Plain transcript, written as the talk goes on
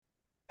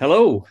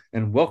Hello,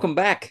 and welcome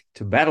back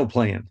to Battle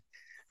Plan,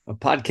 a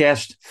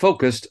podcast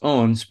focused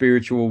on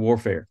spiritual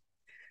warfare.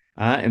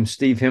 I am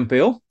Steve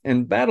Hemphill,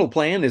 and Battle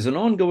Plan is an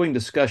ongoing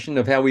discussion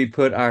of how we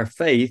put our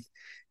faith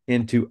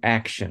into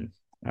action.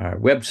 Our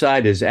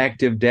website is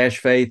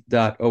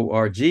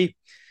active-faith.org.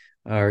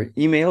 Our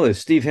email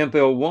is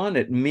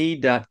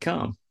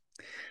stevehemphill1@me.com.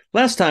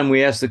 Last time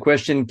we asked the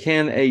question,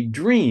 can a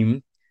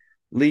dream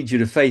lead you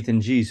to faith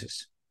in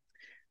Jesus?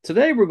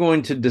 Today we're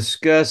going to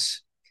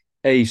discuss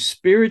a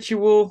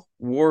spiritual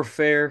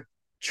warfare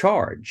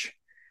charge,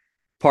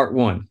 part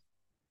 1.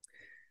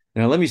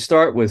 Now, let me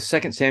start with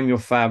 2 Samuel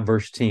 5,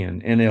 verse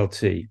 10,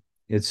 NLT.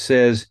 It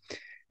says,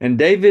 "And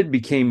David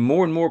became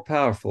more and more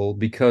powerful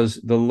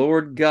because the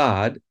Lord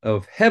God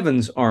of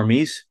heaven's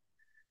armies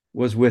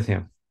was with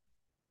him."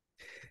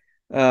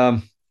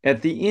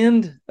 At the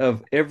end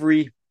of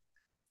every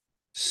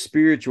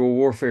spiritual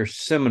warfare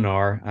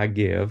seminar I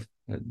give,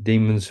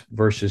 Demons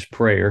versus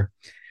Prayer,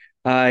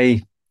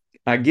 I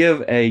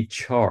give a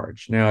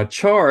charge. Now, a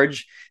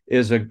charge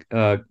is a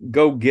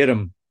go get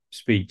 'em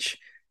speech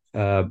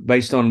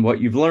based on what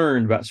you've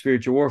learned about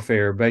spiritual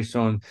warfare, based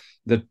on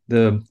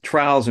the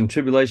trials and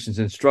tribulations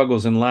and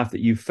struggles in life that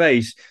you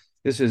face.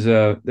 This is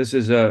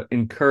a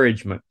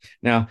encouragement.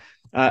 Now,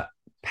 I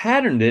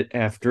patterned it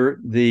after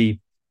the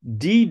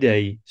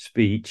D-Day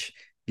speech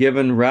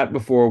given right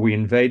before we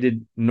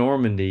invaded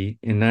Normandy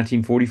in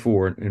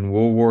 1944 in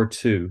World War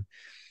II.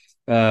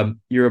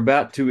 You're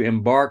about to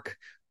embark.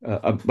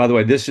 By the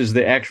way, this is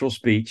the actual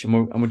speech. I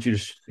want you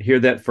to hear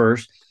that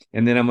first,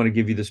 and then I'm going to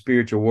give you the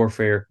spiritual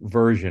warfare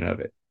version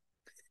of it.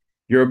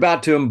 "You're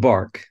about to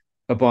embark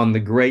upon the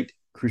great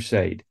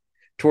crusade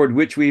toward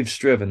which we've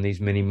striven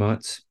these many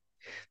months.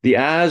 The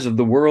eyes of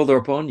the world are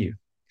upon you.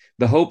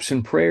 The hopes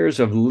and prayers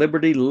of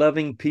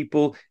liberty-loving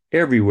people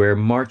everywhere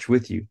march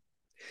with you.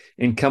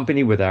 In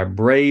company with our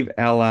brave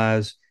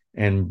allies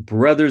and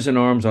brothers in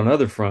arms on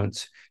other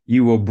fronts,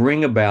 you will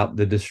bring about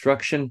the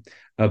destruction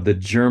of the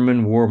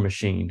German war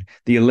machine,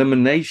 the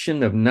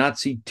elimination of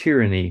Nazi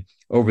tyranny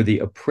over the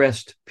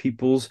oppressed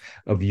peoples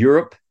of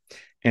Europe,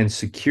 and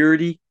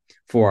security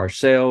for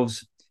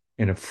ourselves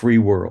in a free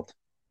world."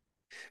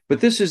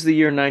 But this is the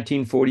year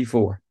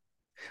 1944.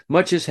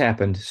 Much has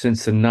happened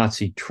since the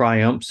Nazi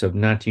triumphs of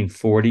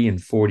 1940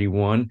 and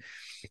 41.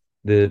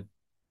 The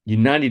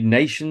United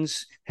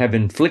Nations have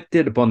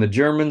inflicted upon the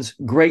Germans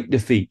great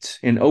defeats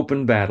in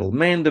open battle,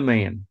 man to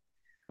man.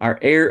 Our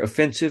air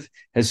offensive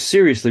has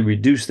seriously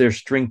reduced their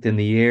strength in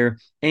the air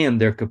and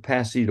their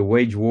capacity to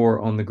wage war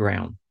on the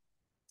ground.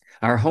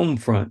 Our home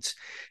fronts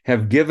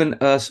have given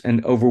us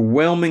an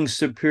overwhelming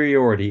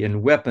superiority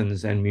in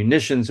weapons and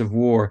munitions of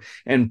war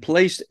and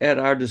placed at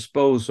our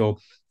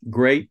disposal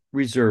great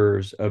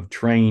reserves of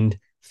trained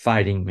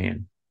fighting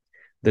men.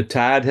 The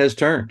tide has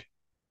turned.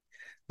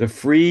 The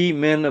free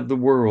men of the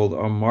world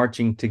are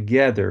marching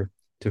together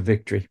to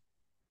victory.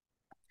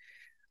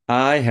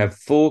 I have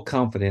full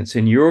confidence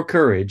in your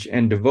courage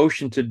and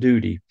devotion to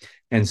duty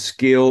and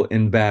skill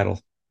in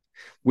battle.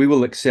 We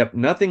will accept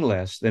nothing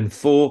less than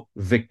full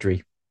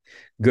victory.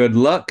 Good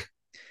luck,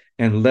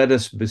 and let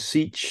us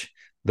beseech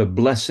the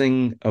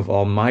blessing of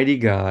Almighty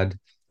God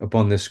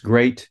upon this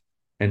great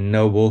and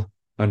noble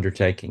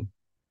undertaking.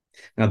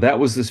 Now, that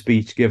was the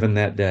speech given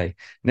that day.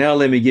 Now,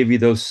 let me give you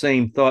those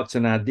same thoughts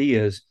and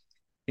ideas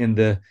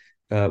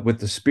with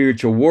the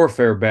spiritual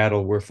warfare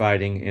battle we're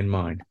fighting in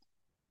mind.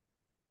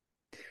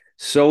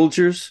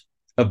 Soldiers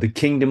of the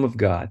kingdom of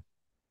God,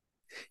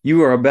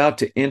 you are about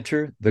to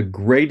enter the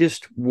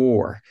greatest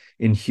war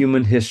in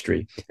human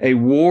history, a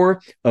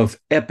war of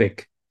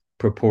epic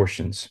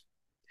proportions.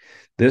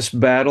 This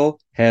battle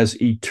has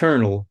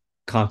eternal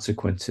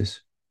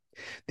consequences.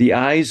 The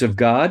eyes of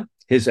God,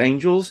 his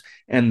angels,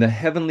 and the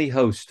heavenly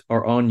host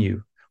are on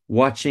you,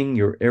 watching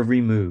your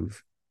every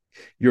move.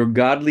 Your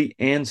godly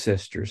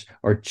ancestors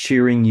are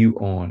cheering you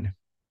on.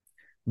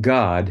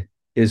 God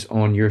is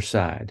on your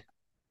side.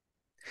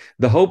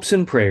 The hopes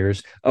and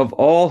prayers of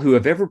all who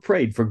have ever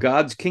prayed for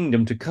God's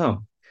kingdom to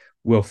come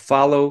will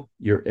follow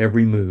your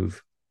every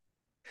move.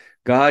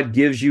 God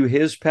gives you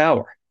his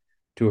power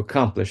to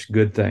accomplish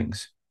good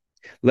things.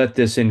 Let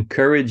this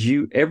encourage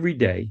you every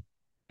day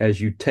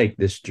as you take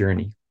this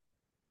journey.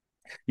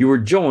 You are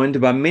joined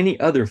by many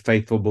other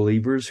faithful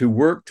believers who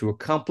work to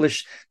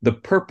accomplish the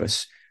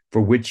purpose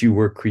for which you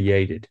were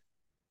created.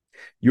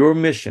 Your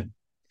mission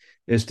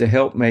is to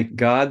help make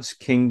God's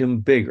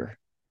kingdom bigger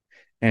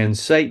and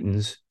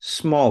Satan's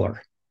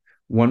smaller,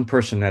 one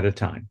person at a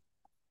time.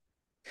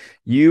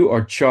 You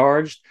are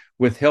charged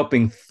with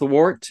helping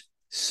thwart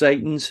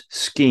Satan's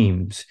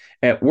schemes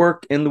at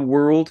work in the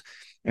world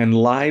and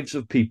lives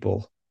of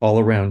people all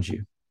around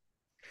you.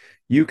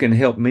 You can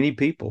help many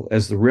people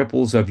as the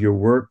ripples of your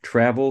work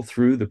travel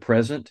through the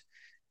present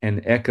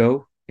and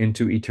echo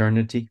into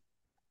eternity.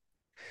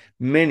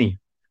 Many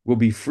will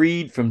be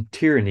freed from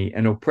tyranny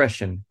and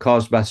oppression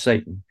caused by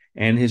Satan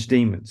and his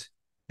demons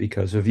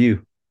because of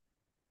you.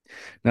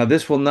 Now,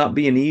 this will not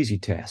be an easy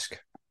task.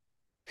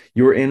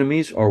 Your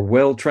enemies are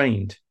well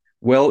trained,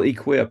 well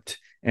equipped,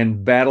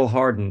 and battle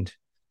hardened,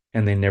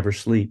 and they never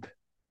sleep.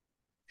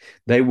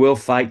 They will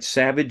fight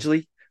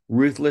savagely,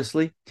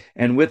 ruthlessly,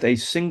 and with a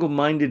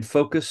single-minded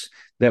focus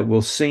that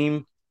will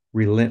seem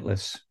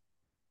relentless.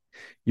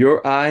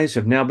 Your eyes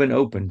have now been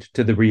opened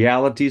to the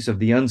realities of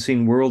the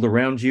unseen world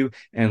around you,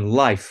 and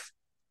life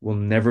will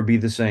never be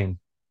the same.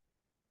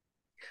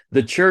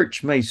 The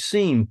church may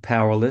seem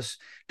powerless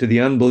to the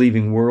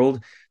unbelieving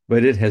world,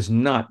 but it has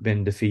not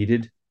been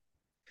defeated.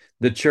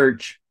 The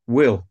church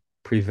will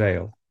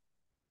prevail.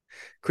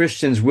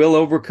 Christians will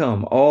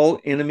overcome all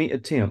enemy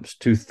attempts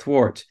to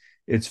thwart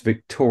its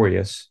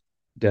victorious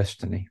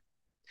destiny.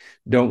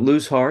 Don't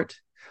lose heart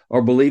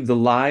or believe the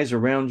lies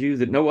around you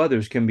that no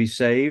others can be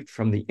saved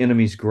from the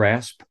enemy's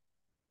grasp.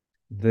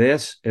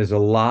 This is a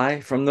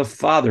lie from the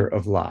father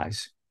of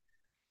lies.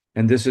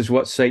 And this is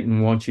what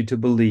Satan wants you to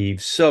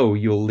believe, so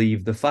you'll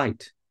leave the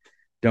fight.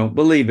 Don't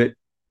believe it.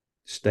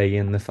 Stay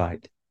in the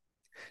fight.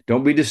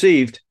 Don't be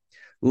deceived.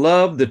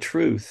 Love the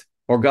truth,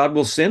 or God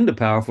will send a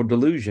powerful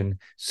delusion,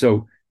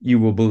 so you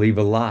will believe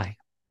a lie.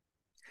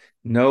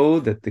 Know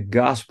that the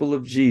gospel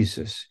of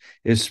Jesus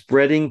is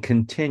spreading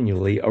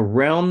continually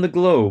around the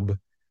globe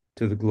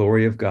to the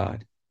glory of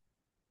God.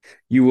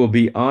 You will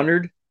be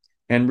honored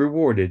and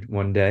rewarded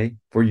one day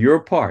for your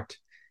part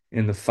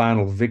in the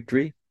final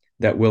victory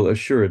that will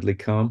assuredly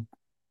come.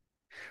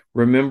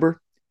 Remember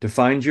to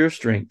find your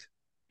strength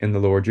in the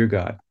Lord your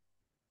God.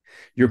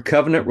 Your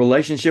covenant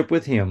relationship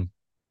with him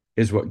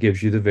is what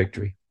gives you the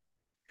victory.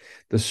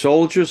 The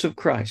soldiers of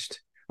Christ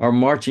are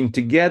marching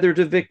together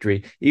to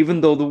victory,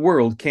 even though the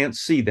world can't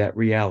see that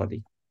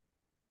reality.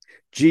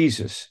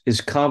 Jesus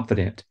is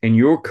confident in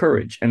your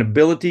courage and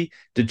ability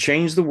to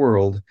change the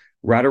world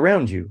right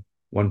around you,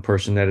 one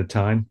person at a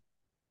time.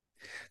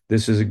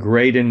 This is a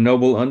great and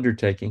noble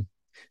undertaking.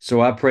 So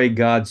I pray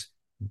God's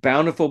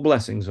bountiful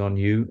blessings on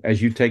you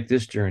as you take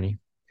this journey.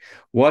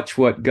 Watch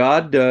what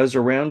God does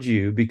around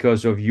you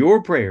because of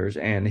your prayers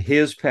and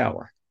his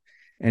power,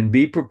 and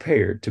be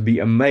prepared to be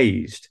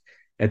amazed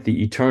at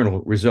the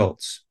eternal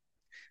results.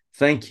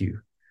 Thank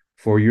you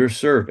for your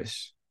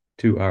service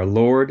to our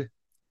Lord,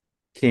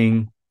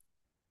 King,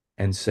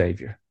 and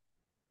Savior.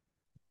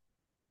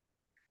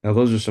 Now,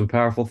 those are some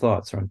powerful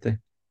thoughts, aren't they?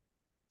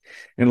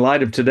 In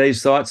light of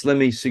today's thoughts, let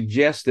me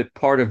suggest that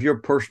part of your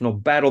personal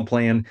battle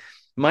plan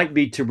might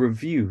be to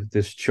review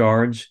this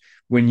charge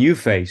when you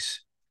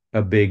face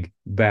a big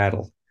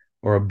battle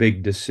or a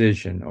big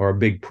decision or a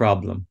big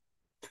problem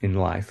in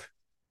life.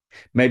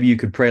 Maybe you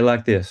could pray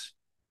like this: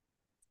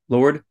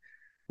 Lord,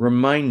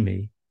 remind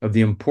me of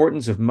the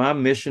importance of my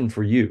mission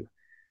for you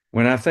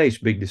when I face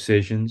big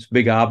decisions,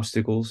 big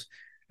obstacles,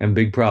 and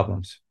big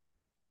problems.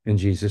 In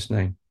Jesus'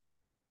 name.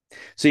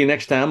 See you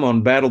next time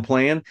on Battle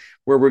Plan,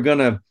 where we're going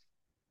to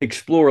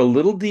explore a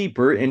little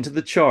deeper into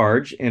the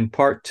charge in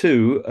part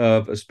 2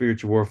 of a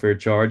spiritual warfare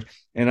charge.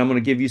 And I'm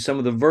going to give you some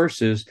of the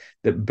verses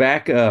that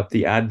back up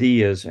the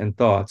ideas and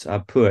thoughts I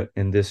put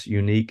in this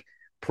unique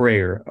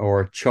prayer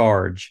or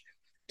charge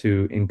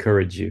to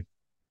encourage you.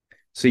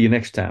 See you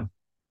next time.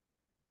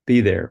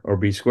 Be there or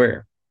be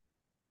square.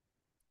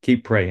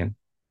 Keep praying,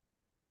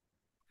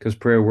 because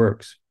prayer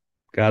works.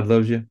 God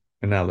loves you,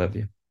 and I love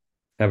you.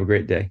 Have a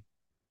great day.